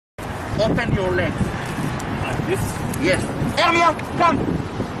Open your legs. Like this? Yes. Hermia, come.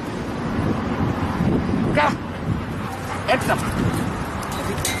 Come. Hands up.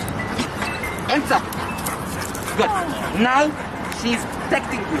 Hands up. Good. Now she's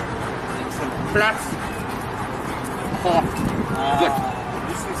protecting you. Flat. Four. Good.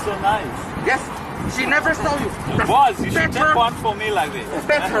 This is so nice. Yes. She never saw you. Boss, you should Pet take her. one for me like this.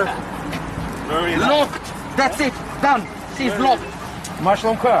 Pet her. Very nice. Locked. That's it. Done. She's locked. Masz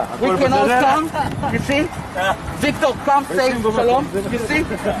ląka. We can all come. You see? Victor, come say shalom. You see?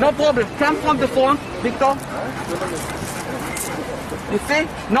 No problem. Come from the front, Victor. You see?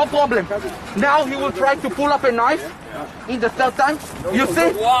 No problem. Now he will try to pull up a knife in the third time. You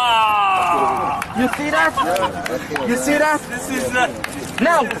see? Wow! You see that? You see that? This is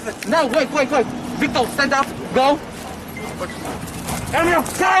Now, wait. Victor, stand up. Go. Emil,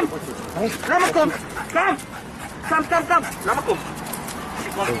 come. Ramakum, come. Ramakum. She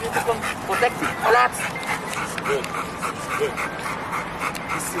continues to come. Protect you. Relax. good.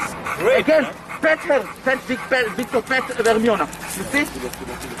 This is great. Again, Man. pet her. Victor, pet Hermione. You see?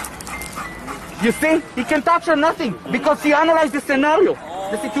 You see? He can touch her nothing because he analyzed the scenario,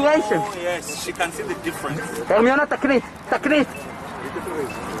 the situation. Oh, yes, she can see the difference. Hermione, תקנית.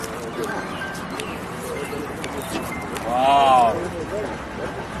 Wow.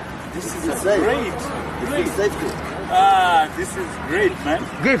 This is great. This is great, man.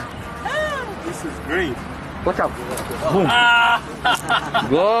 Give. This is great. Watch out. Boom.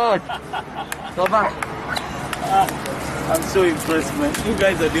 Good. Tova. I'm so impressed, man. You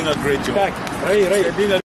guys are doing a great job. Right. You're doing a